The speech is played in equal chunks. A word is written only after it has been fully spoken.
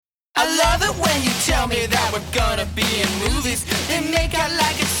I love it when you tell me that we're gonna be in movies. They make out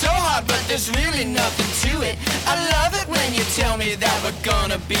like it's so hard, but there's really nothing to it. I love it when you tell me that we're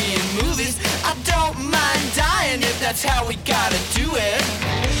gonna be in movies. I don't mind dying if that's how we gotta do it.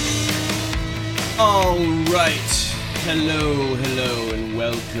 Alright, hello, and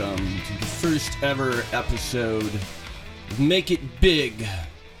welcome to the first ever episode of Make It Big,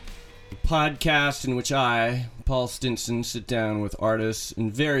 the podcast in which I, Paul Stinson, sit down with artists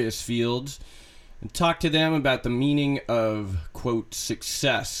in various fields and talk to them about the meaning of, quote,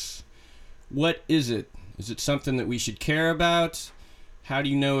 success. What is it? Is it something that we should care about? How do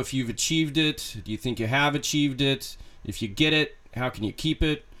you know if you've achieved it? Do you think you have achieved it? If you get it, how can you keep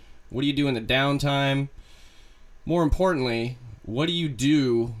it? What do you do in the downtime? More importantly, what do you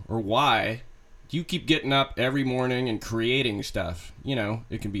do, or why do you keep getting up every morning and creating stuff? You know,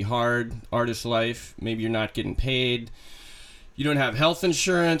 it can be hard, artist life. Maybe you're not getting paid. You don't have health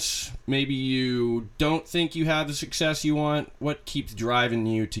insurance. Maybe you don't think you have the success you want. What keeps driving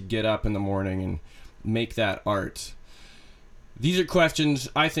you to get up in the morning and make that art? These are questions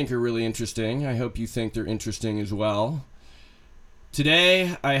I think are really interesting. I hope you think they're interesting as well.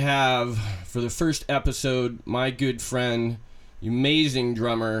 Today, I have, for the first episode, my good friend, amazing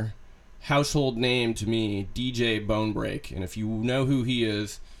drummer, household name to me, DJ Bonebrake. And if you know who he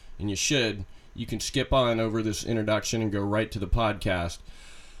is, and you should, you can skip on over this introduction and go right to the podcast.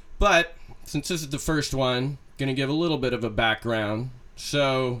 But, since this is the first one, I'm going to give a little bit of a background.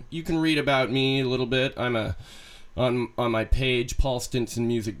 So, you can read about me a little bit. I'm on my page,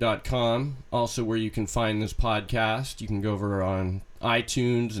 paulstinsonmusic.com, also where you can find this podcast. You can go over on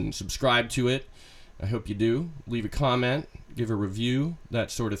iTunes and subscribe to it. I hope you do. Leave a comment, give a review,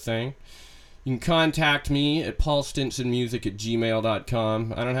 that sort of thing. You can contact me at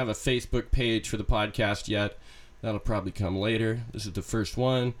paulstinsonmusic@gmail.com. I don't have a Facebook page for the podcast yet. That'll probably come later. This is the first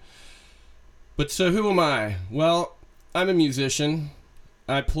one. But so who am I? Well, I'm a musician.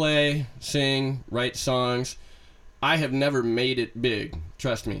 I play, sing, write songs. I have never made it big,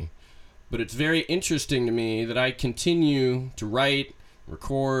 trust me. But it's very interesting to me that I continue to write,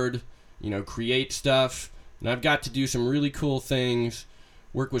 record, create stuff. And I've got to do some really cool things,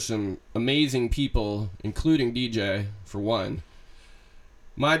 work with some amazing people, including DJ, for one.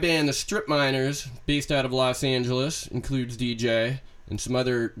 My band, the Strip Miners, based out of Los Angeles, includes DJ and some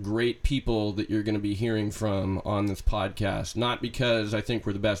other great people that you're going to be hearing from on this podcast. Not because I think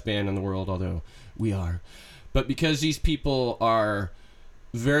we're the best band in the world, although we are. But because these people are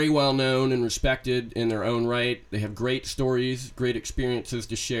very well known and respected in their own right, they have great stories, great experiences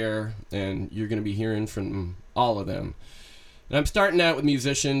to share, and you're going to be hearing from all of them. And I'm starting out with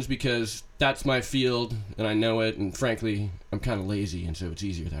musicians because that's my field, and I know it, and frankly, I'm kind of lazy, and so it's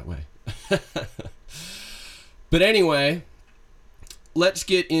easier that way. But anyway, let's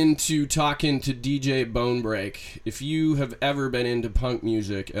get into talking to DJ Bonebrake. If you have ever been into punk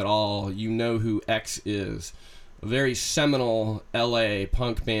music at all, you know who X is. A very seminal LA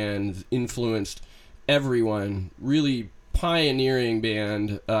punk band, influenced everyone. Really pioneering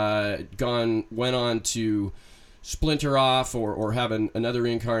band. Went on to splinter off or have another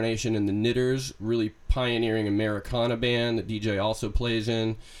incarnation in the Knitters. Really pioneering Americana band that DJ also plays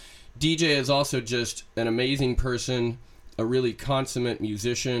in. DJ is also just an amazing person. A really consummate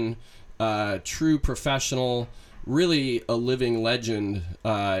musician, true professional, really a living legend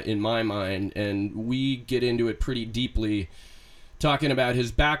in my mind, and we get into it pretty deeply, talking about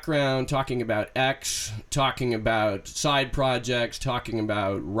his background, talking about X, talking about side projects, talking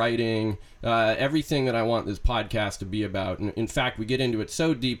about writing, everything that I want this podcast to be about. And in fact, we get into it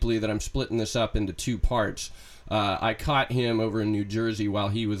so deeply that I'm splitting this up into two parts. I caught him over in New Jersey while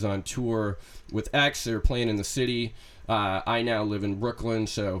he was on tour with X. They were playing in the city. I now live in Brooklyn,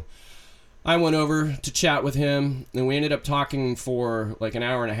 so I went over to chat with him, and we ended up talking for like an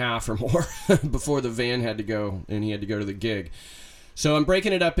hour and a half or more before the van had to go, and he had to go to the gig. So I'm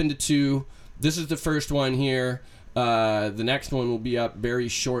breaking it up into two. This is the first one here. The next one will be up very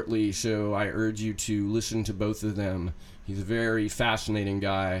shortly, so I urge you to listen to both of them. He's a very fascinating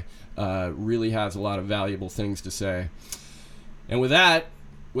guy, really has a lot of valuable things to say. And with that,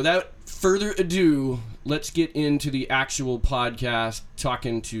 without further ado, let's get into the actual podcast,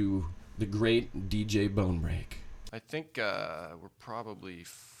 talking to the great DJ Bonebrake. I think we're probably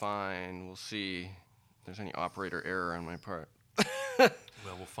fine. We'll see if there's any operator error on my part. Well,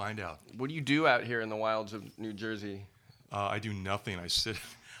 we'll find out. What do you do out here in the wilds of New Jersey? I do nothing. I sit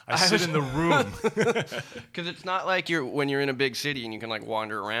in the room. Because it's not like when you're in a big city and you can like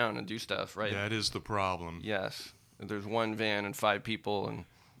wander around and do stuff, right? That is the problem. Yes. There's one van and 5 people, and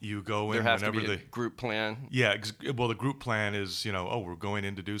You go in There has whenever to be a group plan. Yeah, well, the group plan is, we're going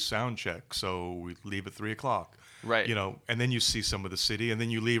in to do sound check, so we leave at 3:00. Right. And then you see some of the city, and then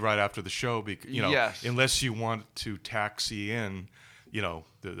you leave right after the show, Yes. unless you want to taxi in,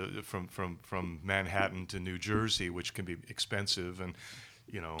 from Manhattan to New Jersey, which can be expensive, and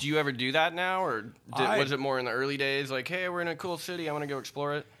Do you ever do that now, or was it more in the early days? Like, hey, we're in a cool city, I want to go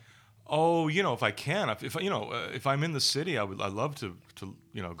explore it. Oh, if I can, if I'm in the city, I'd love to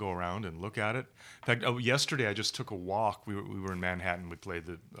go around and look at it. In fact, yesterday I just took a walk. We were in Manhattan. We played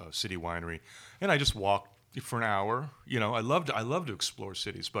the City Winery, and I just walked for an hour. I love to explore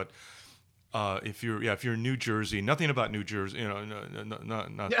cities, but if you're in New Jersey, nothing about New Jersey,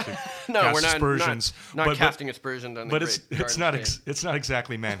 not to No, cast we're aspersions, not casting aspersions on the but great it's Garden not State. it's not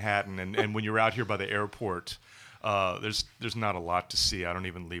exactly Manhattan, and when you're out here by the airport. There's not a lot to see. I don't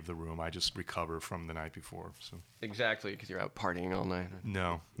even leave the room. I just recover from the night before. So Exactly, because you're out partying all night.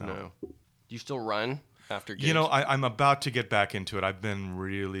 no. Do you still run after gigs? I'm about to get back into it. I've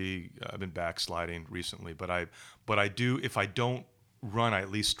been backsliding recently, but I do. If I don't run, I at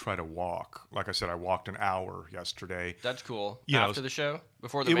least try to walk. Like I said, I walked an hour yesterday. That's cool. You know, After the show?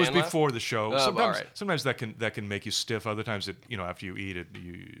 Before the It band was left? before the show. Oh, Sometimes, all right. sometimes that can make you stiff. Other times, after you eat it,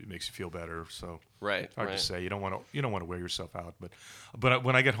 it makes you feel better. So Right, it's hard right. to say. You don't want to wear yourself out. But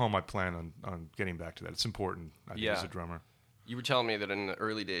when I get home, I plan on getting back to that. It's important. I think, as a drummer. You were telling me that in the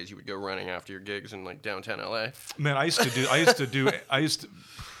early days you would go running after your gigs in like downtown LA. Man, I used to.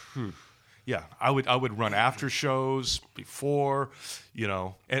 Yeah, I would run after shows, before,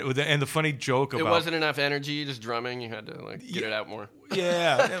 and the funny joke about It wasn't enough energy just drumming. You had to like get it out more.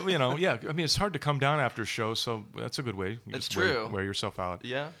 yeah. I mean, it's hard to come down after a show, so that's a good way. You It's just true. Wear yourself out.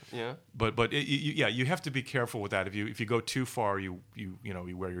 Yeah. But you have to be careful with that. If you go too far, you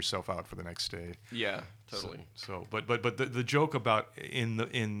wear yourself out for the next day. Yeah, totally. So but the joke about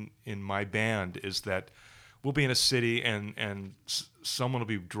in my band is that we'll be in a city and someone will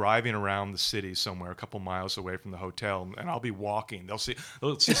be driving around the city somewhere a couple miles away from the hotel, and I'll be walking. They'll see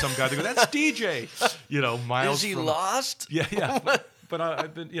some guy. They go, "That's DJ," miles. Is he from, lost? Yeah. But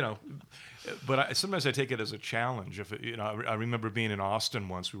I've been, sometimes I take it as a challenge. If I remember being in Austin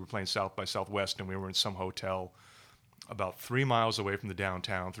once. We were playing South by Southwest, and we were in some hotel about 3 miles away from the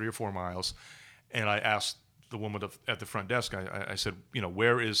downtown, 3 or 4 miles, and I asked the woman at the front desk. I said,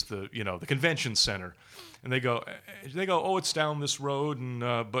 where is the convention center? And they go, oh, it's down this road, and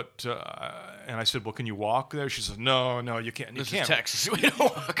I said, well, can you walk there? She says, no, you can't. This is Texas. We don't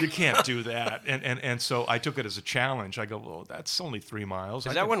walk. You can't do that. And so I took it as a challenge. I go, well, that's only 3 miles.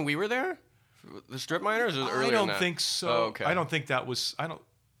 Is that when we were there? The strip miners? Or earlier I don't than that? think so. Oh, okay. I don't think that was.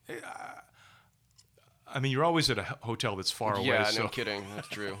 I mean, you're always at a hotel that's far away. Yeah, so. no kidding. That's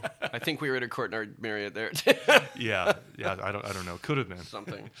true. I think we were at a Courtyard Marriott there. Yeah. I don't know. Could have been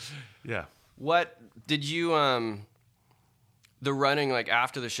Something. Yeah. What did you the running like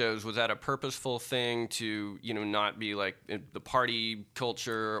after the shows, was that a purposeful thing to, not be like the party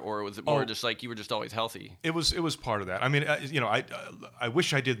culture, or was it more just like you were just always healthy? It was part of that. I mean, I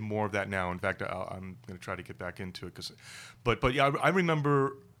wish I did more of that now. In fact, I'm going to try to get back into it but yeah, I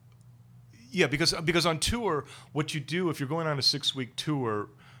remember. Yeah, because on tour, what you do if you're going on a 6-week tour,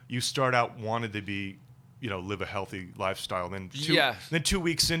 you start out wanting to be, live a healthy lifestyle. Then 2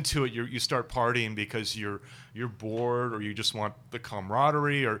 weeks into it, you start partying because you're bored, or you just want the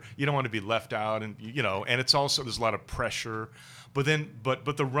camaraderie, or you don't want to be left out, and and it's also there's a lot of pressure. But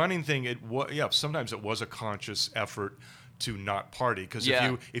the running thing, sometimes it was a conscious effort to not party, because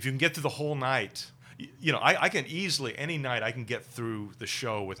if you can get through the whole night. I can easily, any night, I can get through the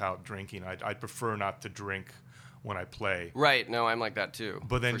show without drinking. I'd prefer not to drink when I play. Right. No, I'm like that too.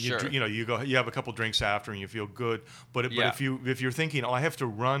 But then you have a couple drinks after and you feel good. But if you're thinking, I have to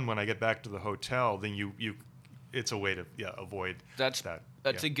run when I get back to the hotel, then it's a way to avoid that.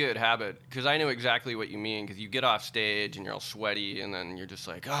 That's a good habit, because I know exactly what you mean. Because you get off stage and you're all sweaty, and then you're just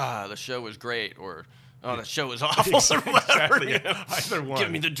like, the show was great, or the show was awful. Exactly. Either one. Give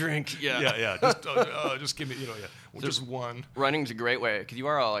me the drink. Yeah. Just give me, just one. Running's a great way, because you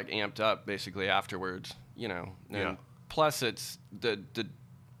are all like amped up basically afterwards, And plus, it's the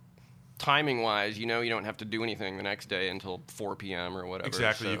timing wise, you don't have to do anything the next day until 4 p.m. or whatever.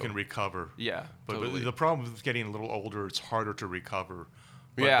 Exactly. So. You can recover. Yeah. But totally. the problem with getting a little older, it's harder to recover.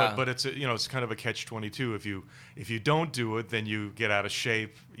 But it's it's kind of a catch-22. If you don't do it, then you get out of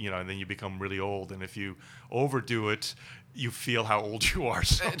shape, and then you become really old. And if you overdo it, you feel how old you are.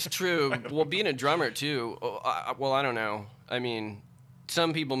 So. It's true. Well, being a drummer too. I don't know. I mean,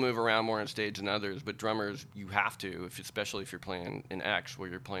 some people move around more on stage than others, but drummers, you have to, especially if you're playing in X, where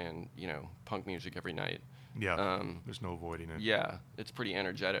you're playing, punk music every night. Yeah, there's no avoiding it. Yeah, it's pretty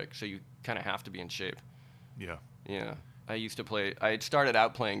energetic, so you kind of have to be in shape. Yeah. Yeah. I used to play, I had started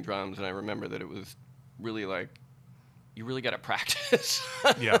out playing drums, and I remember that it was really like, you really got to practice.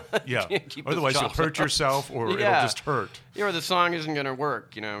 Yeah, yeah. Keep those Otherwise, you'll chops hurt up. yourself, or Yeah. it'll just hurt. Or the song isn't going to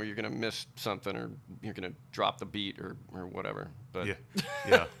work, you know, you're going to miss something, or you're going to drop the beat, or whatever. But Yeah,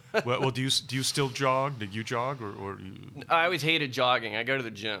 yeah. Well, do you still jog? Did you jog, or you? I always hated jogging. I go to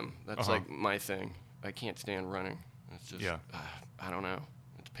the gym. That's Uh-huh. like my thing. I can't stand running. It's just, Yeah. I don't know.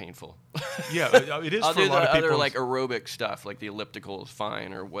 It's painful. Yeah, it is I'll for a do lot the of people. other like aerobic stuff, like the elliptical is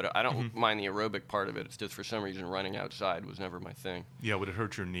fine, or what. I don't Mm-hmm. mind the aerobic part of it. It's just for some reason running outside was never my thing. Yeah, would it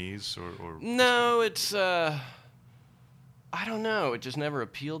hurt your knees or? No, it's I don't know. It just never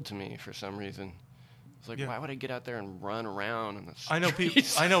appealed to me for some reason. It's like, Yeah. why would I get out there and run around in the streets? I know people.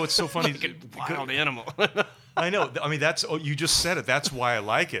 I know it's so funny. like a wild animal. I know. I mean, that's. Oh, you just said it. That's why I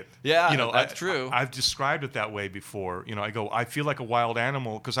like it. Yeah, you know, that's true. I've described it that way before. You know, I feel like a wild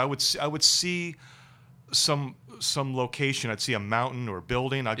animal because I would see some location. I'd see a mountain or a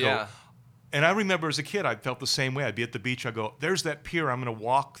building. I'd Yeah. go. And I remember as a kid, I felt the same way. I'd be at the beach. I go, "There's that pier. I'm going to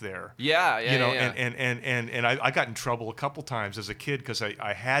walk there." yeah, You know, yeah. and I got in trouble a couple times as a kid because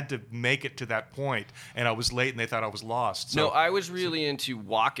I had to make it to that point, and I was late, and they thought I was lost. So, No, I was really into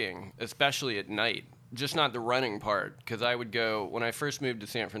walking, especially at night. Just not the running part, because I would go, when I first moved to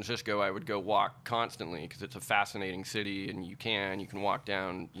San Francisco, I would go walk constantly, because it's a fascinating city, and you can walk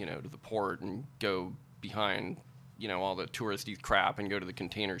down, you know, to the port and go behind, you know, all the touristy crap and go to the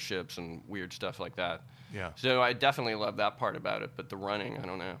container ships and weird stuff like that. Yeah. So I definitely love that part about it, but the running, I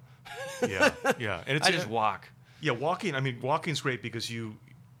don't know. yeah, yeah, and it's I just walk. Yeah, walking. I mean, walking's great because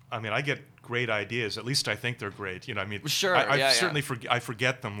I get great ideas. At least I think they're great. You know, I mean, Sure, I yeah, certainly I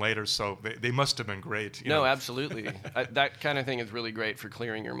forget them later, so they must have been great. You know? Absolutely. That kind of thing is really great for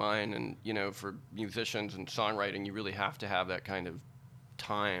clearing your mind, and you know, for musicians and songwriting, you really have to have that kind of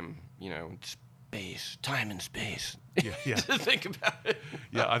time, you know, time and space. Yeah, yeah. to think about it.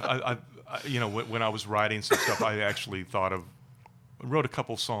 Yeah, I you know, when I was writing some stuff, I actually wrote a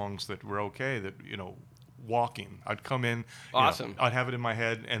couple songs that were okay. That, you know, walking. I'd come in. Awesome. I'd have it in my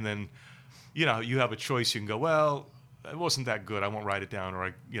head, and then, you know, you have a choice. You can go, well, it wasn't that good. I won't write it down, or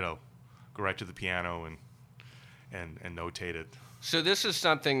I, you know, go right to the piano and notate it. So this is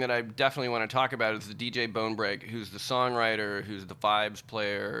something that I definitely want to talk about, is the DJ Bonebreak, who's the songwriter, who's the vibes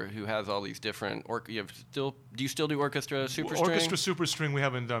player, who has all these different do you still do orchestra superstring? Orchestra superstring we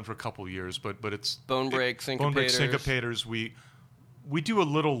haven't done for a couple of years, but it's Bonebreak, Syncopators. We do a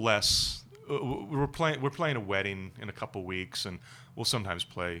little less. We're playing a wedding in a couple weeks, and we'll sometimes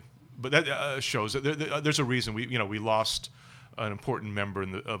play. But that shows that there's a reason. We lost an important member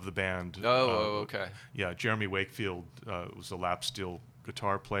of the band. Okay. Yeah, Jeremy Wakefield was a lap steel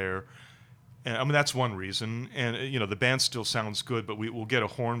guitar player, and I mean that's one reason. And you know, the band still sounds good, but we'll get a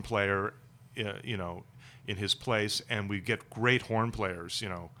horn player, you know, in his place, and we get great horn players, you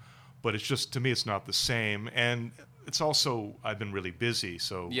know. But it's just, to me, it's not the same, and it's also, I've been really busy,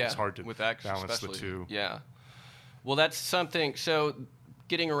 so it's hard to with X balance especially. the two. Yeah. Well, that's something. So,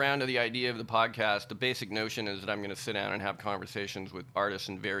 getting around to the idea of the podcast, the basic notion is that I'm going to sit down and have conversations with artists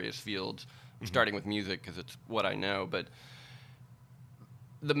in various fields, starting with music because it's what I know. But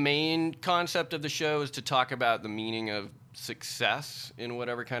the main concept of the show is to talk about the meaning of success in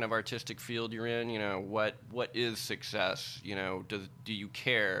whatever kind of artistic field you're in. You know, what is success? You know, do you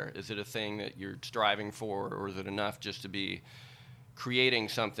care? Is it a thing that you're striving for, or is it enough just to be creating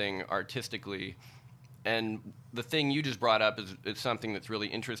something artistically? And the thing you just brought up is something that's really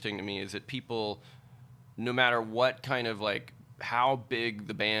interesting to me, is that people, no matter what kind of, like, how big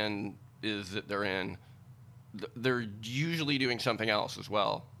the band is that they're in, they're usually doing something else as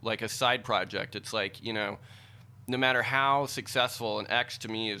well, like a side project. It's like, you know, no matter how successful, and X to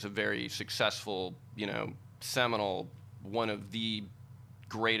me is a very successful, you know, seminal, one of the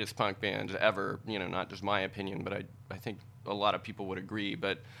greatest punk bands ever, you know, not just my opinion, but I think a lot of people would agree.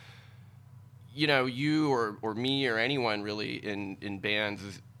 But you know, you or me or anyone really in bands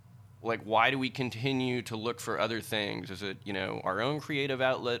is like, why do we continue to look for other things? Is it, you know, our own creative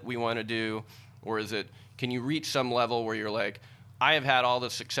outlet we want to do, or is it, can you reach some level where you're like, I have had all the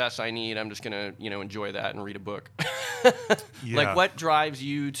success I need, I'm just gonna, you know, enjoy that and read a book? Yeah. Like, what drives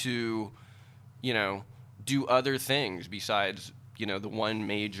you to, you know, do other things besides, you know, the one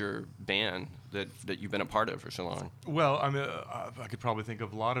major band that you've been a part of for so long? Well, I mean, I could probably think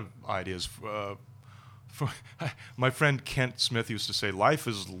of a lot of ideas. My friend Kent Smith used to say, "Life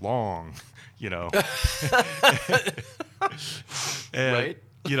is long," you know. And, Right?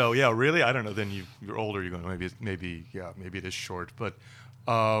 You know, yeah, really. I don't know. Then you're older. You're going, maybe it is short. But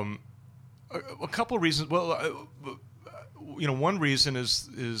A couple of reasons. Well, one reason is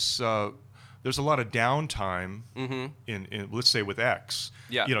there's a lot of downtime in let's say with X.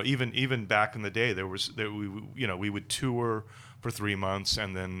 Yeah. Even back in the day, we would tour for 3 months,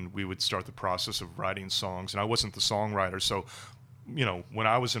 and then we would start the process of writing songs. And I wasn't the songwriter, so when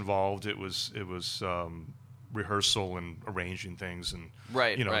I was involved, it was rehearsal and arranging things and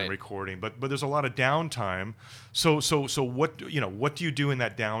and recording. But there's a lot of downtime. So what do you do in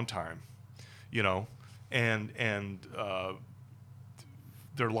that downtime? And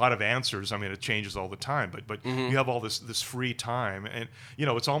there are a lot of answers. I mean, it changes all the time, but you have all this free time, and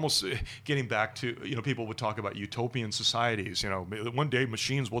it's almost getting back to people would talk about utopian societies. One day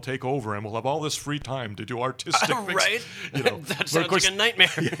machines will take over, and we'll have all this free time to do artistic things. Right? That sounds like a nightmare.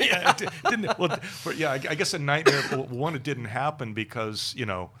 I guess a nightmare. One, it didn't happen because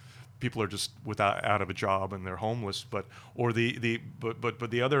people are just out of a job and they're homeless. But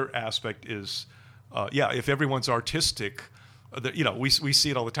the other aspect is, if everyone's artistic. We see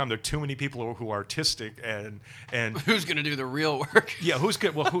it all the time. There are too many people who are artistic, and who's going to do the real work? Yeah, who are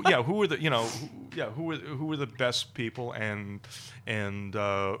the best people, and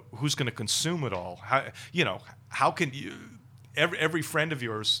who's going to consume it all? How can you? Every friend of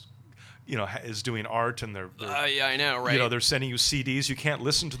yours, is doing art, and they're I know, right? They're sending you CDs. You can't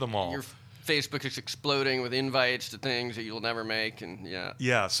listen to them all. Your Facebook is exploding with invites to things that you'll never make, and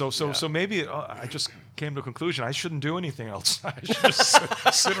So maybe I just came to a conclusion. I shouldn't do anything else. I should just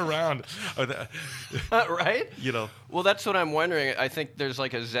sit around. Right? Well, that's what I'm wondering. I think there's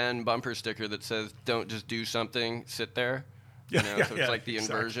like a Zen bumper sticker that says, "Don't just do something, sit there." So it's like the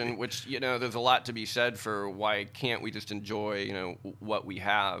inversion, which there's a lot to be said for why can't we just enjoy what we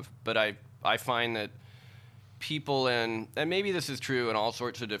have. But I find that people and maybe this is true in all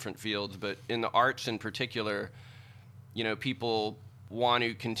sorts of different fields, but in the arts in particular, people want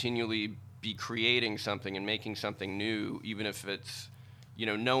to continually be creating something and making something new, even if it's,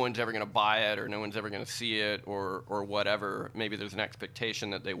 no one's ever going to buy it or no one's ever going to see it or whatever. Maybe there's an expectation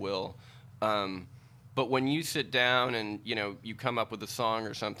that they will. But when you sit down and, you come up with a song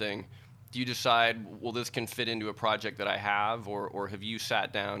or something, do you decide, well, this can fit into a project that I have, or have you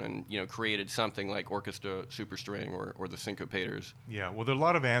sat down and created something like Orchestra Superstring or the Syncopators? Yeah, well, there are a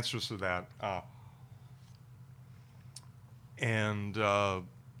lot of answers to that, and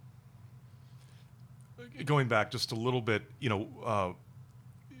going back just a little bit,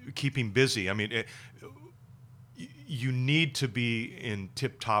 keeping busy. I mean, you need to be in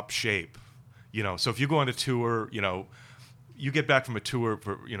tip-top shape, So if you go on a tour, you get back from a tour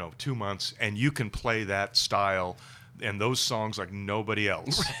for 2 months, and you can play that style and those songs like nobody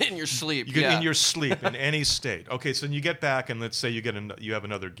else. Right, in your sleep. In your sleep, in any state. Okay, so then you get back, and let's say you have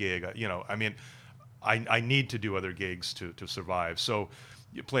another gig. I need to do other gigs to survive. So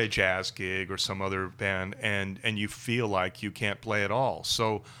you play a jazz gig or some other band, and you feel like you can't play at all.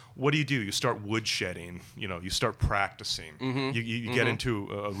 So what do? You start woodshedding. You start practicing. You get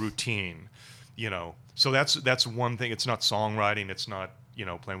into a routine. So that's one thing. It's not songwriting. It's not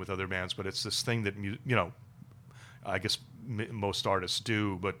playing with other bands, but it's this thing that I guess most artists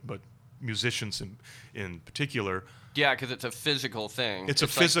do, but musicians in particular. Yeah, because it's a physical thing. It's a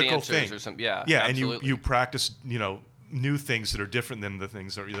physical like thing. Or something. Yeah, absolutely. And you practice new things that are different than the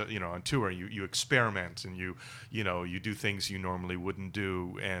things that are on tour. You experiment, and you do things you normally wouldn't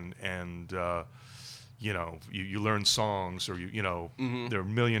do, and you learn songs, or there are a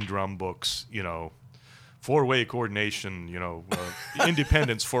million drum books, 4-way coordination,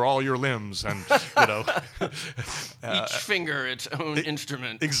 independence for all your limbs, and each finger its own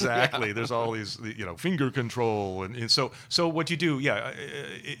instrument. Exactly. Yeah. There's all these finger control, and so what you do.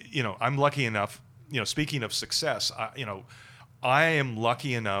 I'm lucky enough. Speaking of success, I am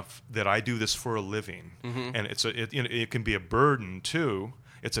lucky enough that I do this for a living, and it can be a burden too.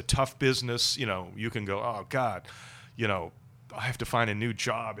 It's a tough business. You can go, oh God, I have to find a new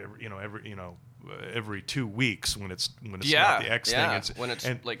job every 2 weeks when it's not the X thing. When it's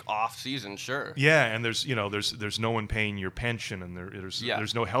like off season, sure. Yeah, and there's no one paying your pension, and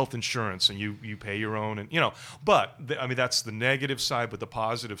there's no health insurance, and you pay your own, and But that's the negative side. But the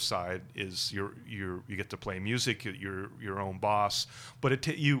positive side is you get to play music. You're your own boss. But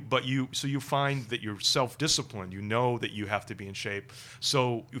so you find that you're self-disciplined. You know that you have to be in shape.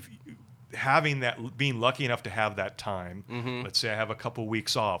 So being lucky enough to have that time, let's say I have a couple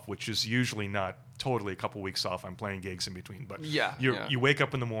weeks off, which is usually not totally a couple weeks off. I'm playing gigs in between, but you wake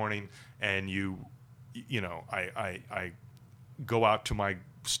up in the morning and I go out to my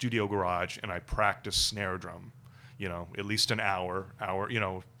studio garage and I practice snare drum, at least an hour,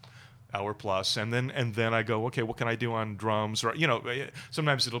 hour plus, and then I go, okay, what can I do on drums? Or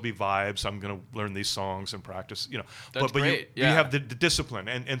sometimes it'll be vibes. I'm going to learn these songs and practice. That's but great. you have the discipline,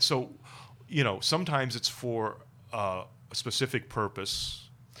 and so sometimes it's for a specific purpose.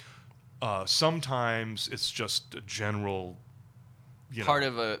 Sometimes it's just a general. Part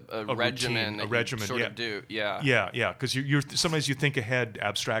of a regimen. Routine, a regimen. Sort of do. Yeah. Yeah. Because you're sometimes you think ahead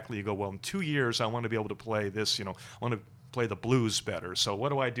abstractly. You go, well, in 2 years I want to be able to play this. I want to play the blues better. So what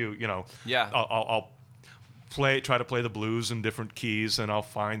do I do? Yeah. I'll try to play the blues in different keys, and I'll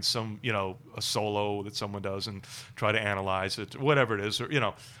find some a solo that someone does and try to analyze it, whatever it is, or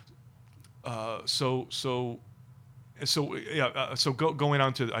going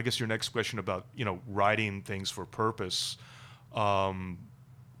on to I guess your next question about writing things for purpose.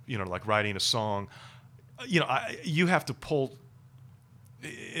 Like writing a song, you have to pull.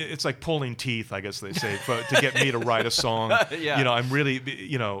 It's like pulling teeth, I guess they say, to get me to write a song. Yeah. I'm really,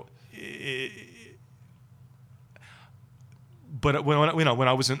 but when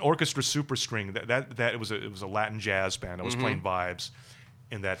I was in Orchestra Superstring, that it was a Latin jazz band. I was playing vibes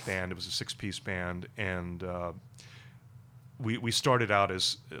in that band. It was a 6-piece band, and we started out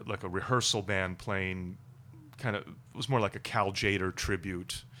as like a rehearsal band playing. It was more like a Cal Tjader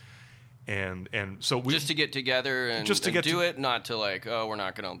tribute, and so we just to get together and do it, not to like, oh, we're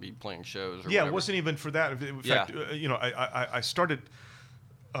not going to be playing shows. Or yeah, whatever. It wasn't even for that. In fact, I started.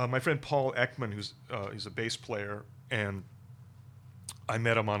 My friend Paul Ekman, he's a bass player, and I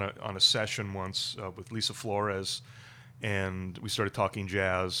met him on a session once with Lisa Flores, and we started talking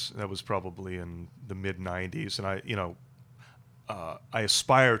jazz. That was probably in the mid '90s, and I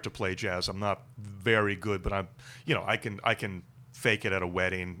aspire to play jazz. I'm not very good, but I can fake it at a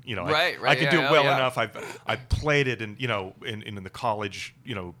wedding. Right. I can do it well enough. I played it in the college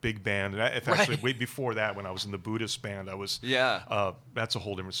big band. And actually way before that, when I was in the Buddhist band, I was that's a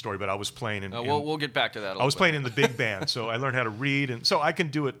whole different story. But I was playing in. We'll get back to that. I was playing in the big band, so I learned how to read, and so I can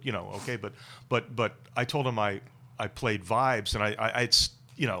do it. Okay, but I told him I played vibes, and I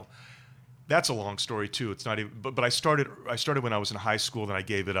that's a long story too. It's not even. But I started when I was in high school. Then I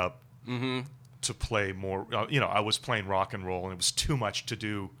gave it up to play more. I was playing rock and roll, and it was too much to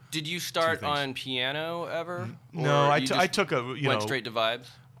do. Did you start on piano ever? No, I took a. Went straight to vibes.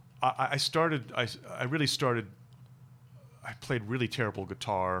 I really started. I played really terrible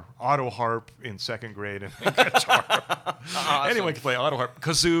guitar, auto harp in second grade, and guitar. Awesome. Anyone can play auto harp.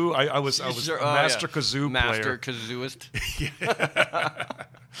 Kazoo. I was master kazoo player. Master kazooist.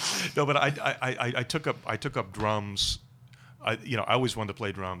 No, but I took up drums. I always wanted to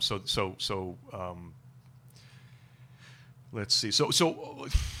play drums. So let's see. So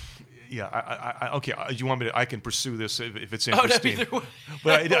yeah. Okay. You want me to? I can pursue this if it's interesting. Oh, no,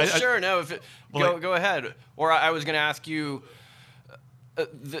 but sure. No. Go ahead. Or I was going to ask you.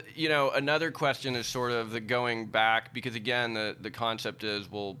 Another question is sort of the going back, because again, the concept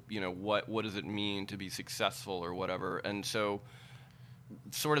is, well, what does it mean to be successful or whatever, and so.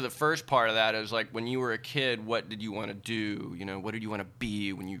 Sort of the first part of that is like, when you were a kid, what did you want to do? What did you want to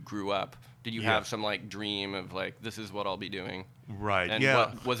be when you grew up? Did you have some like dream of like, this is what I'll be doing? Right. And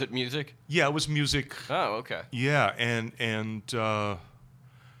yeah. Was it music? Yeah, it was music. Oh, okay. Yeah, and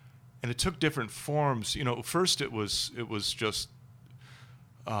it took different forms. First it was just.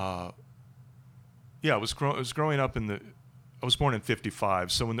 I was growing up I was born in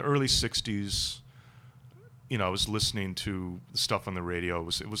 '55, so in the early '60s. I was listening to stuff on the radio.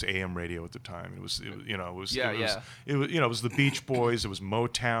 It was AM radio at the time. It was the Beach Boys. It was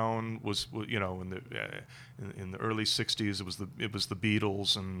Motown. In the early '60s, it was the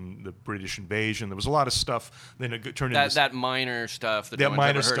Beatles and the British Invasion. There was a lot of stuff. Then it turned into that minor stuff that no one's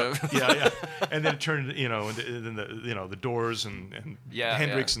minor ever heard stuff. of. Yeah. And then it turned the Doors and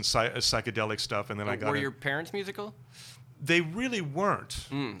Hendrix and psychedelic stuff. And then I got. Were your parents musical? They really weren't.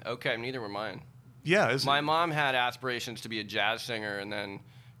 Okay, neither were mine. Yeah, my mom had aspirations to be a jazz singer, and then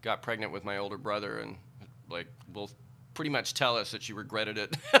got pregnant with my older brother, and will pretty much tell us that she regretted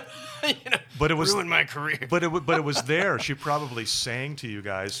it. But it was ruined my career. But it was there. She probably sang to you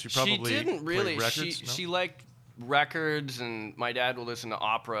guys. She probably didn't really. played records. She liked records, and my dad would listen to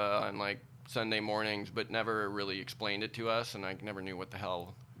opera on like Sunday mornings, but never really explained it to us, and I never knew what the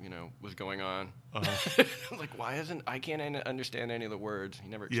hell was going on. Uh-huh. I'm like, I can't understand any of the words. He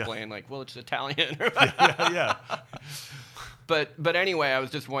never explained, it's Italian. yeah. But anyway, I was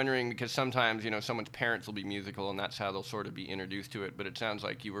just wondering, because sometimes, someone's parents will be musical, and that's how they'll sort of be introduced to it. But it sounds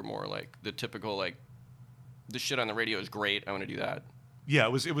like you were more like the typical, the shit on the radio is great, I want to do that. Yeah,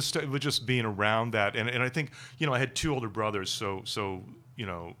 it was just being around that. And I think, I had two older brothers, so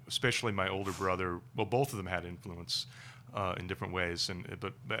especially my older brother, well, both of them had influence. in different ways.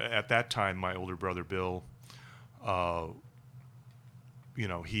 But at that time, my older brother Bill,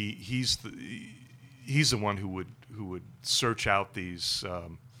 he's the one who would search out these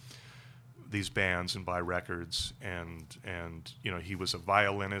bands and buy records, and he was a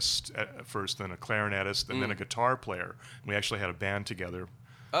violinist at first, then a clarinetist, and then a guitar player. We actually had a band together.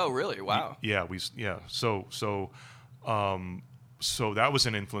 Oh, really? Wow. So that was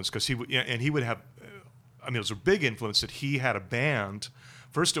an influence, because he would have. It was a big influence that he had a band.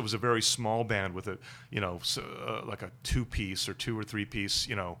 First, it was a very small band with like a 2-piece or 2 or 3-piece,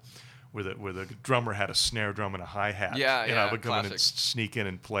 where the drummer had a snare drum and a hi-hat. I would come in and sneak in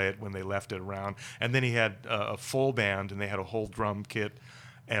and play it when they left it around. And then he had a full band, and they had a whole drum kit,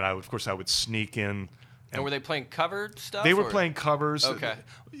 and I would sneak in. And were they playing covered stuff? They were playing covers. Okay.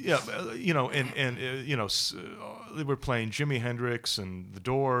 They were playing Jimi Hendrix and The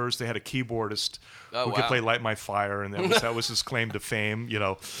Doors. They had a keyboardist who could play "Light My Fire," and that was his claim to fame.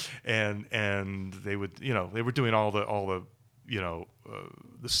 And they would, they were doing all the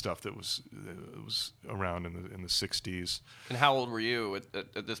the stuff that was around in the 60s. And how old were you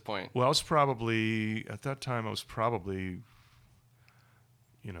at this point? Well, at that time I was probably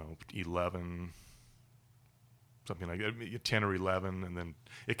 11. Something like that, 10 or 11, and then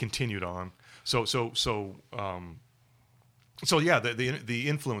it continued on. So yeah, the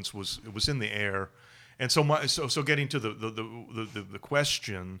influence was in the air, and so getting to the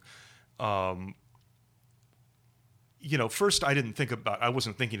question, first I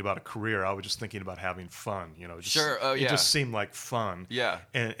wasn't thinking about a career. I was just thinking about having fun. Sure. Oh yeah. It just seemed like fun. Yeah.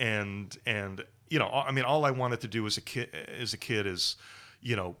 And all I wanted to do as a kid is,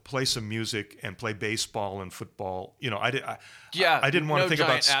 play some music and play baseball and football. I didn't want to think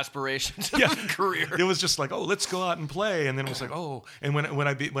about aspirations of a career. It was just like, oh, let's go out and play. And then it was like, oh, and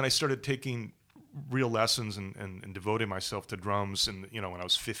when I started taking real lessons and devoting myself to drums, and when I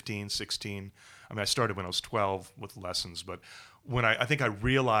was 15, 16, I started when I was 12 with lessons, but when I think I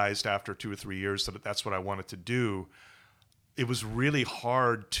realized after 2 or 3 years that that's what I wanted to do, it was really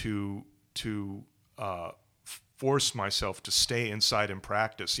hard to force myself to stay inside and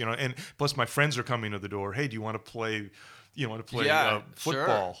practice, and plus my friends are coming to the door. Hey, do you want to play? Football?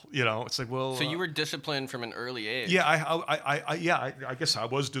 Sure. It's like, well. So you were disciplined from an early age. Yeah, I guess I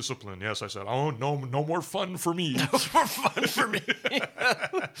was disciplined. Yes, I said, oh, no more fun for me. No more fun for me.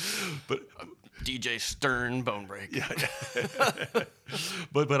 But DJ Stern Bonebreak. Yeah.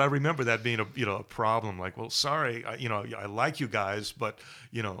 But I remember that being a problem. Like, well, sorry, I like you guys, but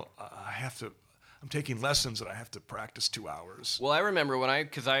I have to. I'm taking lessons and I have to practice 2 hours. Well, I remember when I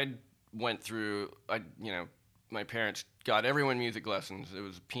went through, my parents got everyone music lessons. It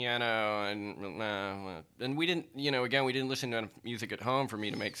was piano and we didn't, we didn't listen to music at home for me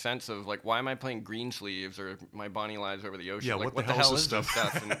to make sense of like, why am I playing Greensleeves or My Bonnie Lies Over the Ocean? Yeah, like, what the hell is this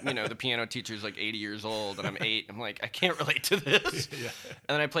stuff? And the piano teacher's like 80 years old and I'm 8. I'm like, I can't relate to this. Yeah.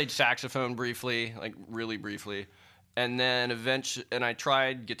 And then I played saxophone briefly, like really briefly. And then eventually, and I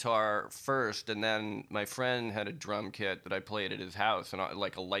tried guitar first, and then my friend had a drum kit that I played at his house, and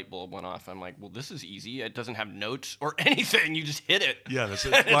like a light bulb went off. I'm like, well, this is easy. It doesn't have notes or anything. You just hit it. Yeah, there's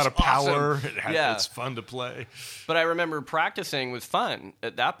a lot of power. Awesome. It's fun to play. But I remember practicing was fun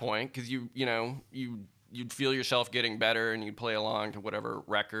at that point because you'd feel yourself getting better, and you'd play along to whatever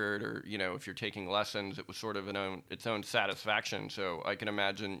record, or if you're taking lessons, it was sort of its own satisfaction. So I can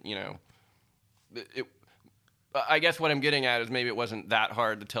imagine, I guess what I'm getting at is maybe it wasn't that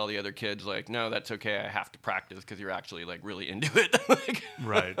hard to tell the other kids, like, no, that's okay, I have to practice, because you're actually, like, really into it.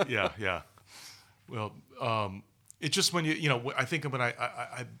 Right, yeah. Well, it's just when I think when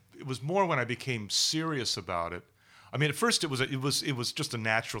I it was more when I became serious about it. I mean, at first it was just a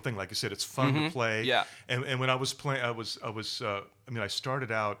natural thing. Like I said, it's fun to play. Yeah. And when I was playing, I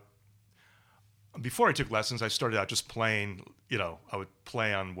started out, before I took lessons, I started out just playing, I would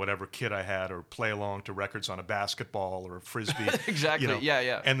play on whatever kit I had or play along to records on a basketball or a Frisbee. Exactly,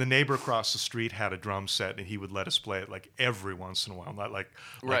 yeah. And the neighbor across the street had a drum set, and he would let us play it like every once in a while. Not like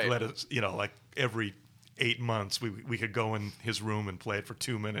let us, like every 8 months we could go in his room and play it for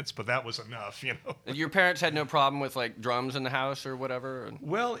 2 minutes, but that was enough, And your parents had no problem with like drums in the house or whatever?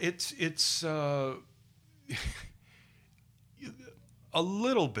 Well, it's a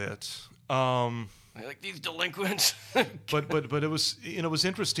little bit. Like these delinquents. but it was it was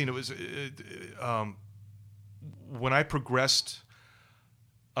interesting. It was when I progressed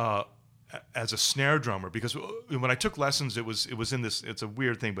as a snare drummer, because when I took lessons, it was in this. It's a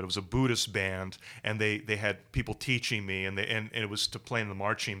weird thing, but it was a Buddhist band, and they had people teaching me, and it was to play in the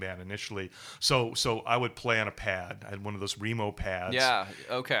marching band initially. So I would play on a pad. I had one of those Remo pads. Yeah.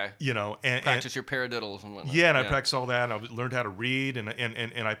 Okay. And practice your paradiddles and whatnot. Yeah, and I practiced all that. And I learned how to read, and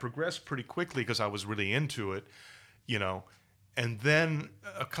I progressed pretty quickly because I was really into it. And then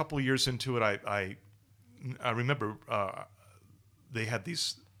a couple of years into it, I remember they had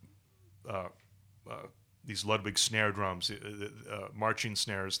these Ludwig snare drums, marching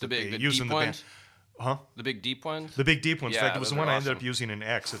snares that they use in the band. Huh? The big deep ones? The big deep ones. Yeah, in fact, it was the one I ended awesome. up using in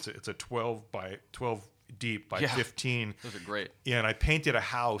X. It's a 12 deep by 15. Those are great. Yeah, and I painted a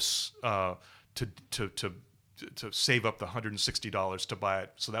house to save up the $160 to buy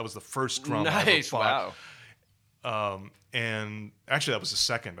it. So that was the first drum I ever bought. Wow. And actually, that was the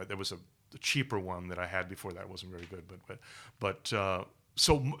second. There was a cheaper one that I had before that. Wasn't very good, but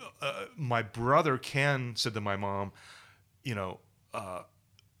so my brother Ken said to my mom, I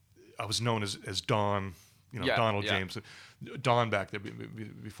was known as Don, Donald James, Don back there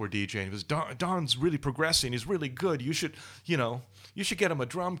before DJ. And he was Don's really progressing. He's really good. You should get him a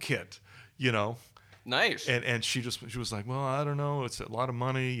drum kit, Nice. And she was like, well, I don't know, it's a lot of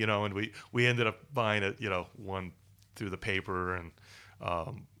money, and we ended up buying it, one through the paper, and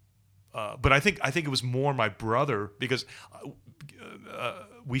but I think it was more my brother, because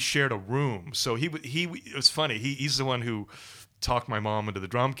we shared a room. So it was funny. He's the one who talked my mom into the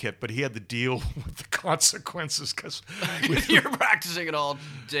drum kit, but he had to deal with the consequences because you're practicing it all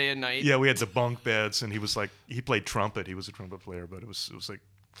day and night. Yeah, we had the bunk beds, and he played trumpet. He was a trumpet player, but it was like,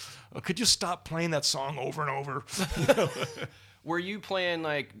 could you stop playing that song over and over? Were you playing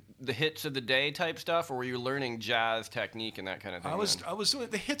like the hits of the day type stuff, or were you learning jazz technique and that kind of thing? I was doing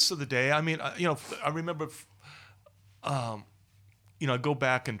the hits of the day. I mean, I remember, I go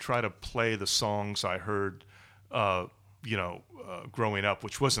back and try to play the songs I heard, growing up,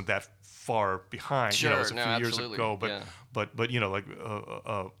 which wasn't that far behind. Sure, it was a few years absolutely. ago. But Yeah. but like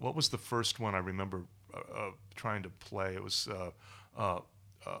what was the first one I remember trying to play? It was.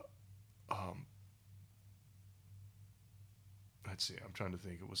 Let's see. I'm trying to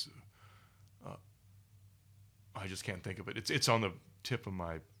think. It was. I just can't think of it. It's on the tip of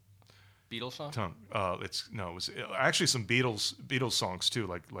my Beatles song? tongue. It was actually some Beatles songs too.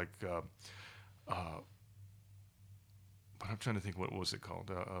 Like. But I'm trying to think. What was it called?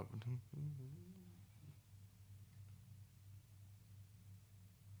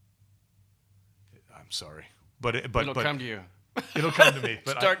 I'm sorry, but It'll come to you. It'll come to me.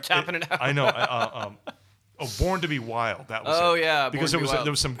 But Start tapping it out. I know. Born to Be Wild. That was Oh it. yeah, because Born to Be Wild.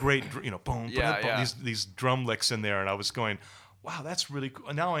 there was some great, boom, Yeah, boom, yeah. these drum licks in there, and I was going, wow, that's really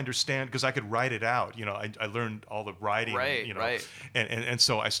cool. Now I understand because I could write it out. I learned all the writing. Right, right. And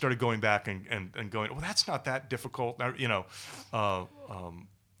so I started going back and going, well, that's not that difficult.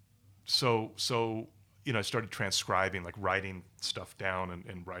 So I started transcribing, like writing stuff down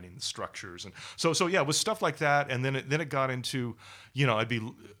and writing the structures, and so yeah, it was stuff like that. And then it got into, I'd be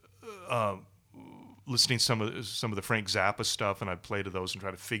listening some of the Frank Zappa stuff, and I'd play to those and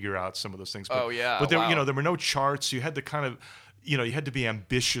try to figure out some of those things. But, but there, wow. There were no charts. You had to kind of, you had to be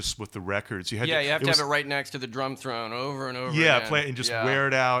ambitious with the records. You have to have it right next to the drum throne over and over. Yeah, again. Play and just wear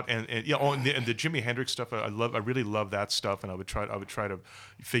it out, and and the Jimi Hendrix stuff. I really love that stuff, and I would try to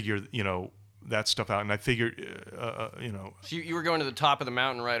figure that stuff out, and I figured, So you were going to the top of the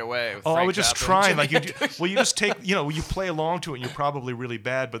mountain right away. With I Frank was just Zappa trying. and Like you just take, you play along to it, and you're probably really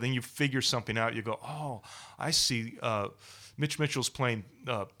bad, but then you figure something out. You go, oh, I see. Mitch Mitchell's playing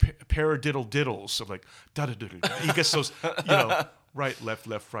paradiddle diddles, so like da da da da. He gets those, right, left,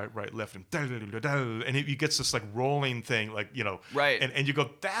 right, left, and da da da da, and he gets this like rolling thing, like Right. and you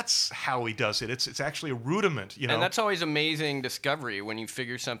go, that's how he does it. It's actually a rudiment, And that's always amazing discovery when you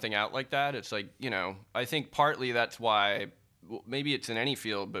figure something out like that. It's like, I think partly that's why, maybe it's in any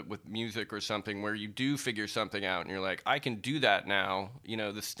field, but with music or something where you do figure something out and you're like, I can do that now,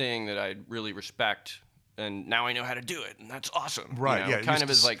 this thing that I really respect, and now I know how to do it, and that's awesome. Right, yeah. It kind of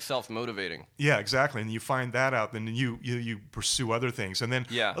is like self-motivating. Yeah, exactly. And you find that out, then you pursue other things, and then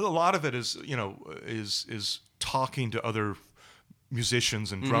a lot of it is is talking to other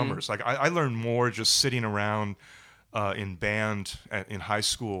musicians and drummers. Like I learned more just sitting around in band in high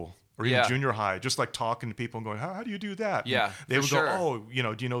school or even junior high, just like talking to people and going, how do you do that? Yeah, and they would go, oh,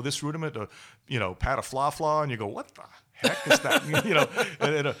 do you know this rudiment? Pat a fla fla, and you go, what the heck is that?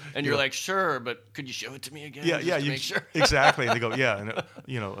 And you're like, sure, but could you show it to me again? Yeah, just yeah, to make sure. Exactly. And they go, yeah, and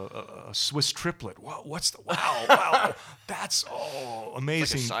a Swiss triplet. What's the wow? That's amazing.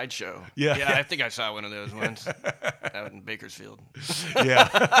 It's like a sideshow. Yeah. Yeah, I think I saw one of those ones out in Bakersfield.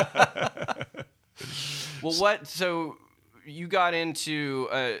 Yeah. Well, so you got into,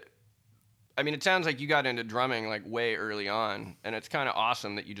 I mean, it sounds like you got into drumming like way early on, and it's kind of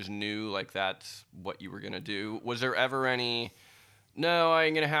awesome that you just knew like that's what you were going to do. Was there ever any, no,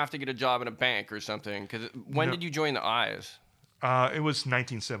 I'm going to have to get a job in a bank or something? Because when did you join the Eyes? It was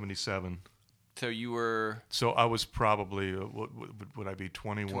 1977. So you were... So I was probably, would I be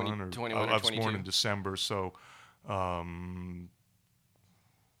 21? 21 I was 22. born in December, so... around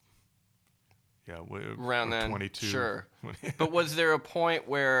then, 22. sure. But was there a point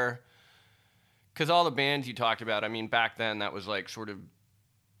where, because all the bands you talked about, I mean, back then that was like sort of,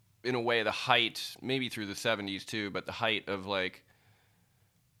 in a way, the height, maybe through the 70s too, but the height of like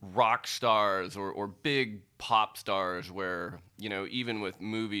rock stars or big pop stars where, even with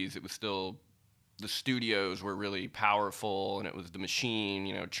movies, it was still, the studios were really powerful and it was the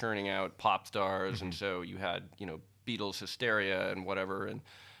machine, churning out pop stars. Mm-hmm. And so you had, Beatles hysteria and whatever, and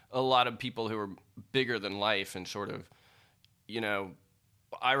a lot of people who were bigger than life and sort of,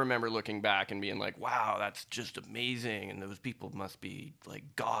 I remember looking back and being like, wow, that's just amazing. And those people must be like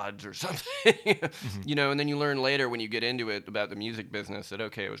gods or something, mm-hmm. And then you learn later when you get into it about the music business that,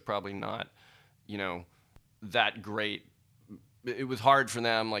 okay, it was probably not, that great. It was hard for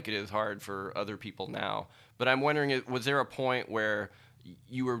them like it is hard for other people now. But I'm wondering, was there a point where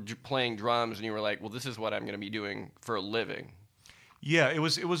you were playing drums and you were like, well, this is what I'm going to be doing for a living? Yeah, it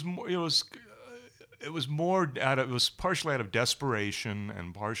was partially out of desperation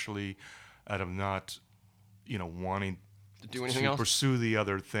and partially out of not, wanting to do anything else, pursue the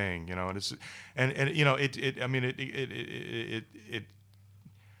other thing, and it's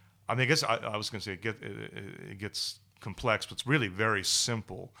I guess I was going to say it gets complex, but it's really very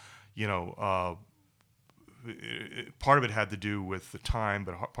simple, part of it had to do with the time,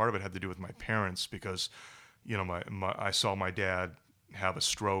 but part of it had to do with my parents because, I saw my dad have a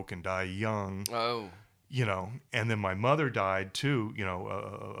stroke and die young. Oh. And then my mother died too,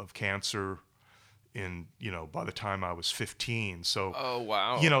 of cancer by the time I was 15. So, oh,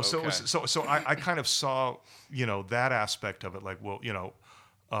 wow. So okay. so I kind of saw, that aspect of it, like, well,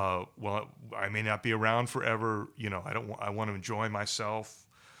 I may not be around forever. I want to enjoy myself,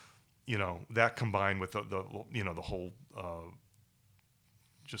 that combined with the whole,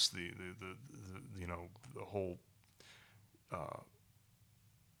 just the whole,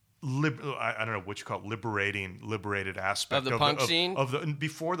 I don't know what you call it, liberated aspect of the punk scene,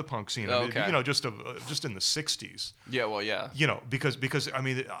 before the punk scene. Oh, okay. Just in the 60s. Yeah, well, yeah. Because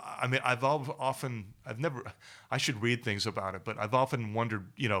I should read things about it, but I've often wondered,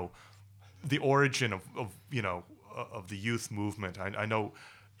 the origin of the youth movement. I know.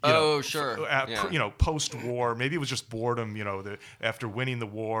 Sure. Post-war, maybe it was just boredom. After winning the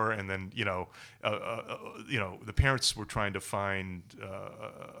war, and then the parents were trying to find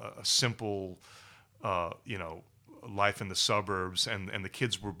a simple, life in the suburbs, and the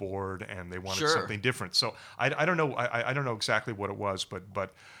kids were bored, and they wanted something different. So I don't know. I don't know exactly what it was,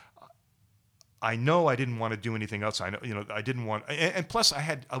 but I know I didn't want to do anything else. I know, I didn't want, and plus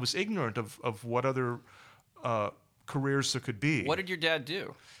I was ignorant of what other careers there could be. What did your dad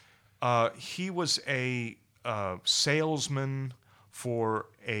do? He was a salesman for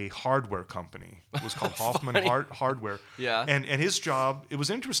a hardware company. It was called Hoffman Hardware. Yeah. And his job, it was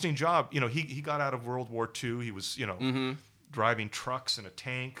an interesting job. He got out of World War II. He was, mm-hmm. driving trucks in a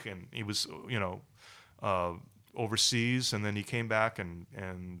tank, and he was, overseas, and then he came back and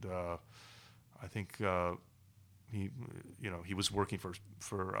I think he was working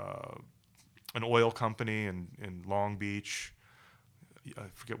for an oil company in Long Beach. I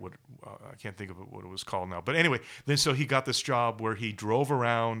forget I can't think of what it was called now. But anyway, then so he got this job where he drove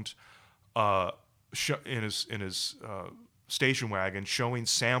around in his station wagon showing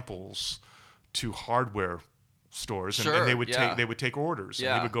samples to hardware stores, and they would take orders.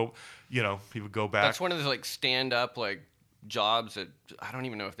 Yeah. And he would go back. That's one of those like stand up like jobs that I don't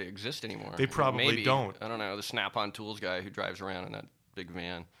even know if they exist anymore. They probably don't. I don't know, the Snap-on Tools guy who drives around in that big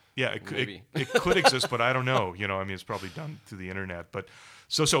van. Yeah, it could exist, but I don't know. It's probably done through the internet. But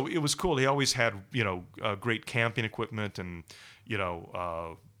so it was cool. He always had great camping equipment and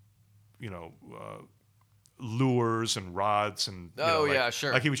lures and rods and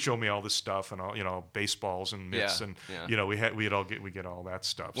sure. Like he would show me all this stuff and all baseballs and mitts and we get all that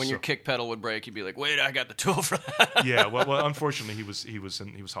stuff. When your kick pedal would break, you'd be like, "Wait, I got the tool for that." Yeah, well, unfortunately, he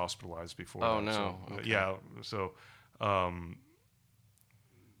was hospitalized before. Oh that, no. So, okay. Yeah, so.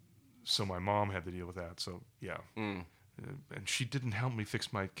 So my mom had to deal with that. So yeah, and she didn't help me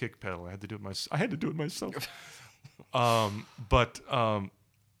fix my kick pedal. I had to do it myself. Well,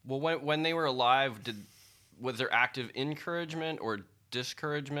 when they were alive, was there active encouragement or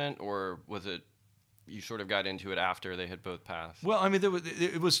discouragement, or was it you sort of got into it after they had both passed? Well, I mean,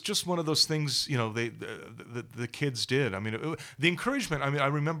 it was just one of those things, you know. The kids did. I mean, the encouragement. I mean, I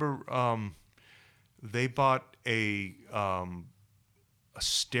remember they bought a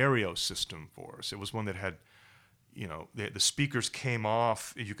stereo system for us. It was one that had, you know, the speakers came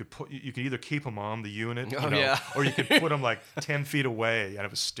off. You could either keep them on the unit, or you could put them like 10 feet away and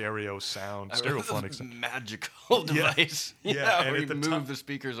have a stereo sound, stereophonic sound. Magical device. Yeah, where you move the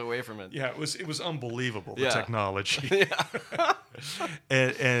speakers away from it. Yeah, it was unbelievable, the technology.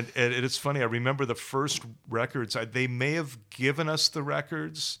 and it's funny. I remember the first records. They may have given us the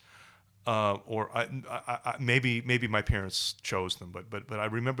records. Or maybe my parents chose them, but I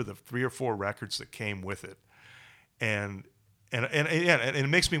remember the 3 or 4 records that came with it, and it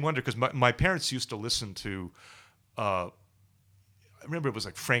makes me wonder because my parents used to listen to, I remember it was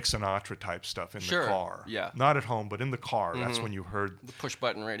like Frank Sinatra type stuff in the car, not at home, but in the car. That's when you heard the push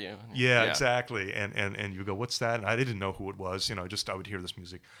button radio. Yeah, exactly, and you go, what's that? And I didn't know who it was, you know, I would hear this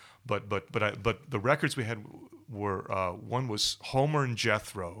music, but the records we had were one was Homer and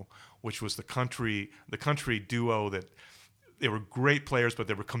Jethro, which was the country duo that they were great players, but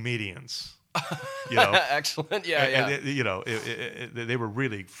they were comedians. You know, excellent, and you know, they were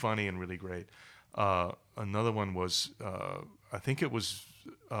really funny and really great. Another one was, I think it was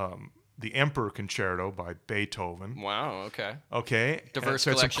the Emperor Concerto by Beethoven. Wow. Okay. Diverse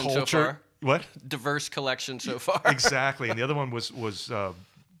collection so far. What? Diverse collection so far. Exactly. And the other one was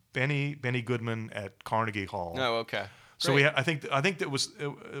Benny Goodman at Carnegie Hall. Oh, okay. So I think it was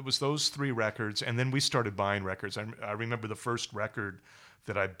those 3 records, and then we started buying records. I remember the first record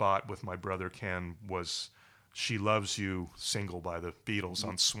that I bought with my brother Ken was "She Loves You" single by the Beatles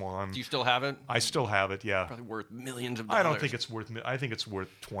on Swan. Do you still have it? I still have it. Yeah. Probably worth millions of dollars. I don't think it's worth. I think it's worth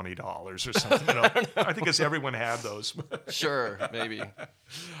 $20 or something. You know? I think everyone had those. Sure, maybe.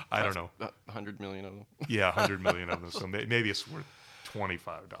 I don't know. 100 million of them. Yeah, 100 million of them. So maybe it's worth $25.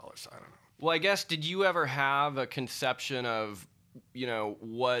 I don't know. Well, I guess, did you ever have a conception of, you know,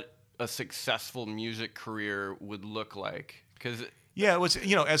 what a successful music career would look like? Because yeah, it was,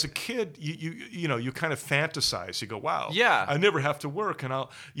 you know, as a kid, you kind of fantasize. You go, wow, yeah, I never have to work, and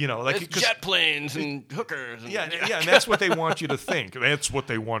I'll, you know, like it's jet planes and hookers. And, yeah, and that's what they want you to think. That's what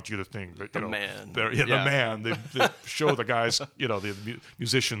they want you to think. That, the man. The man. They show the guys, you know, the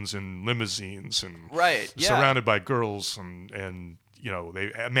musicians in limousines and surrounded by girls and you know,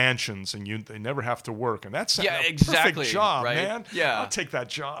 they mansions, and they never have to work, and that's a perfect job, right? man. Yeah, I'll take that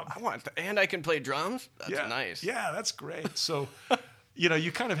job. And I can play drums. That's nice. Yeah, that's great. So, you know,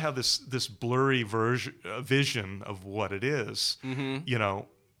 you kind of have this blurry vision of what it is, you know,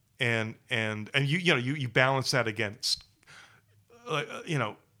 and you balance that against, you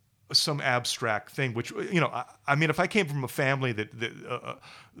know, some abstract thing, which, you know, I mean, if I came from a family that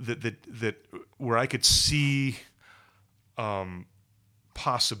where I could see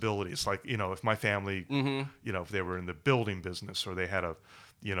possibilities, like, you know, if my family, you know, if they were in the building business, or they had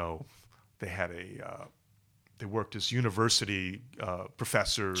they worked as university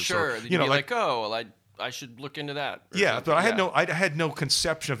professors. Sure, or, you know, like, oh, well, I should look into that. Yeah, but I had no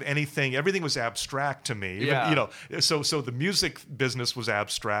conception of anything. Everything was abstract to me. Even, you know, so the music business was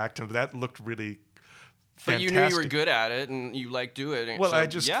abstract, and that looked really fantastic. But you knew you were good at it, and you liked doing it. Well, I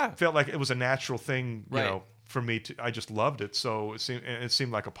just felt like it was a natural thing, you right. know, for me to. I just loved it, so it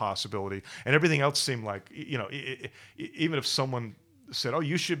seemed like a possibility, and everything else seemed like, you know, even if someone said, "Oh,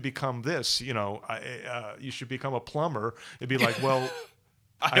 you should become this," you know, you should become a plumber, it'd be like, well.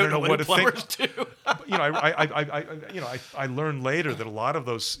 I don't know what to think. You know, I learned later that a lot of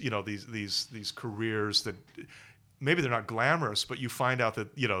those, you know, these careers that maybe they're not glamorous, but you find out that,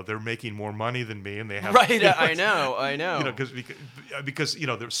 you know, they're making more money than me, and they have right. You know, I know. You know, because you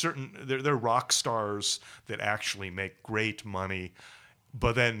know, there's certain they're rock stars that actually make great money,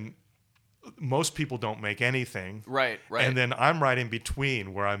 but then most people don't make anything. Right. And then I'm right in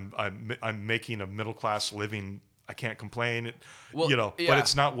between, where I'm making a middle class living. I can't complain, well, you know, but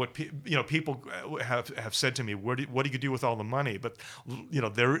it's not what you know. People have said to me, what do you do with all the money? But, you know,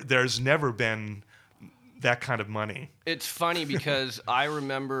 there's never been that kind of money. It's funny because I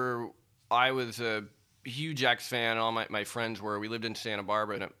remember I was a huge X fan. All my friends were. We lived in Santa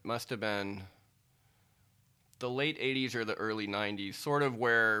Barbara, and it must have been the late 80s or the early 90s, sort of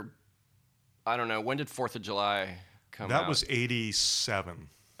where, I don't know, when did 4th of July come out? That was 87.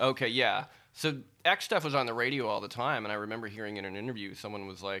 Okay, yeah. So X stuff was on the radio all the time, and I remember hearing in an interview, someone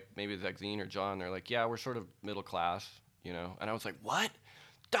was like, maybe it was Exene or John, they're like, yeah, we're sort of middle class, you know? And I was like, what?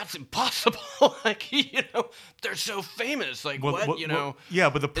 That's impossible. Like, you know, they're so famous. Like, you know? Yeah,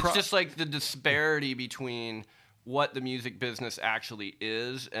 but it's just like the disparity between what the music business actually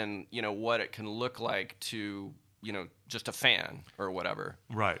is and, you know, what it can look like to, you know, just a fan or whatever.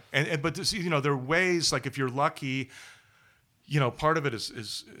 Right. But this, you know, there are ways, like if you're lucky, you know, part of it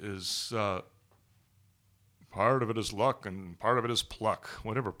is part of it is luck and part of it is pluck,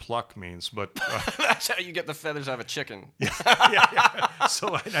 whatever pluck means. But that's how you get the feathers out of a chicken. Yeah.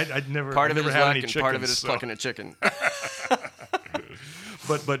 So I'd never part of it is had luck any and chickens, part of it is plucking a chicken.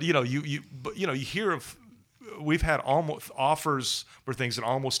 But you know, you hear of, we've had almost offers for things that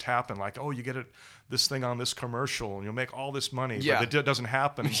almost happen, like, oh, you get this thing on this commercial and you'll make all this money. Yeah. But it doesn't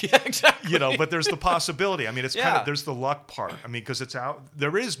happen. Yeah, exactly. You know, but there's the possibility. I mean, it's kind Yeah. of, there's the luck part. I mean, because it's out,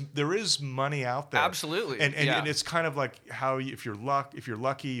 there is money out there. Absolutely. And Yeah. it's kind of like how if you're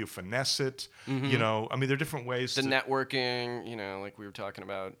lucky, you finesse it. You know, I mean, there are different ways. The networking, you know, like we were talking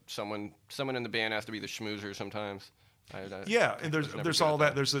about, someone in the band has to be the schmoozer sometimes. Yeah, and there's all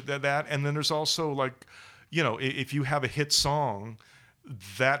that. There's that, and then there's also, like, you know, if you have a hit song,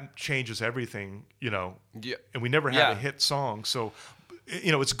 that changes everything, you know. Yeah. And we never had a hit song, so,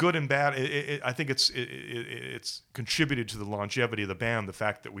 you know, it's good and bad. I think it's contributed to the longevity of the band, the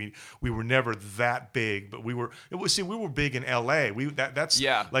fact that we were never that big, but we were big in L.A. That's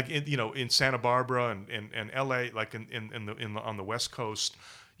like in Santa Barbara and L.A., like on the West Coast,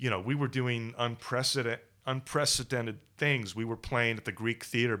 you know, we were doing unprecedented things. We were playing at the Greek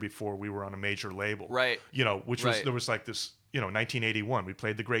Theater before we were on a major label, right? You know, which was there was like this, you know, 1981. We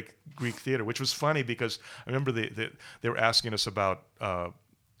played the Greek Theater, which was funny because I remember they were asking us about the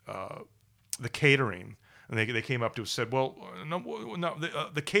catering, and they came up to us and said, well, no,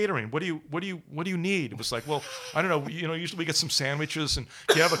 the catering. What do you need? It was like, well, I don't know. You know, usually we get some sandwiches, and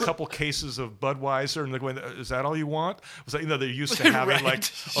you have a couple cases of Budweiser, and they're going, is that all you want? It was like, you know, they're used to having right. like,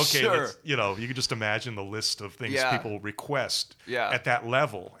 okay, Sure. let's, you know, you can just imagine the list of things people request at that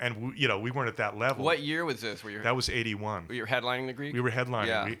level, and you know, we weren't at that level. What year was this? That was 81. Were you headlining the Greek? We were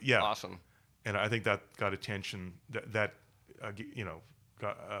headlining. Yeah. Awesome. And I think that got attention. That you know,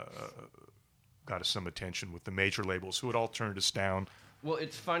 got us some attention with the major labels who had all turned us down. Well,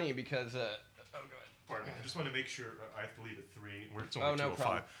 it's funny because. Go ahead. Pardon me. I just want to make sure I have to leave at 3. It's only 2:05. No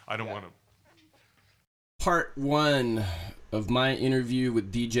problem. I don't want to. Part 1 of my interview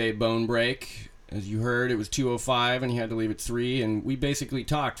with DJ Bonebreak. As you heard, it was 2:05, and he had to leave at 3, and we basically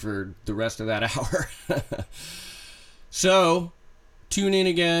talked for the rest of that hour. So, tune in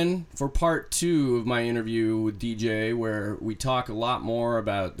again for part 2 of my interview with DJ, where we talk a lot more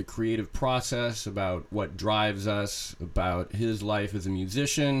about the creative process, about what drives us, about his life as a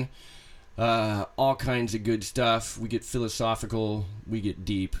musician, all kinds of good stuff. We get philosophical, we get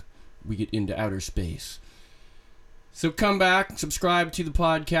deep, we get into outer space. So come back, subscribe to the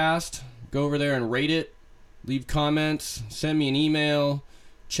podcast, go over there and rate it, leave comments, send me an email,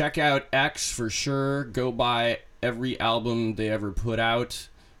 check out X for sure, go buy every album they ever put out.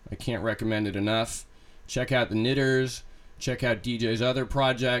 I can't recommend it enough. Check out the Knitters, check out DJ's other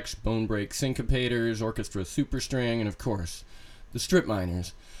projects, Bonebreak Syncopators, Orchestra Superstring, and of course, the Strip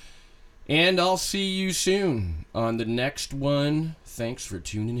Miners. And I'll see you soon on the next one. Thanks for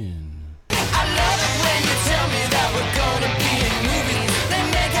tuning in. I love it when you tell me that we're gonna be in movies.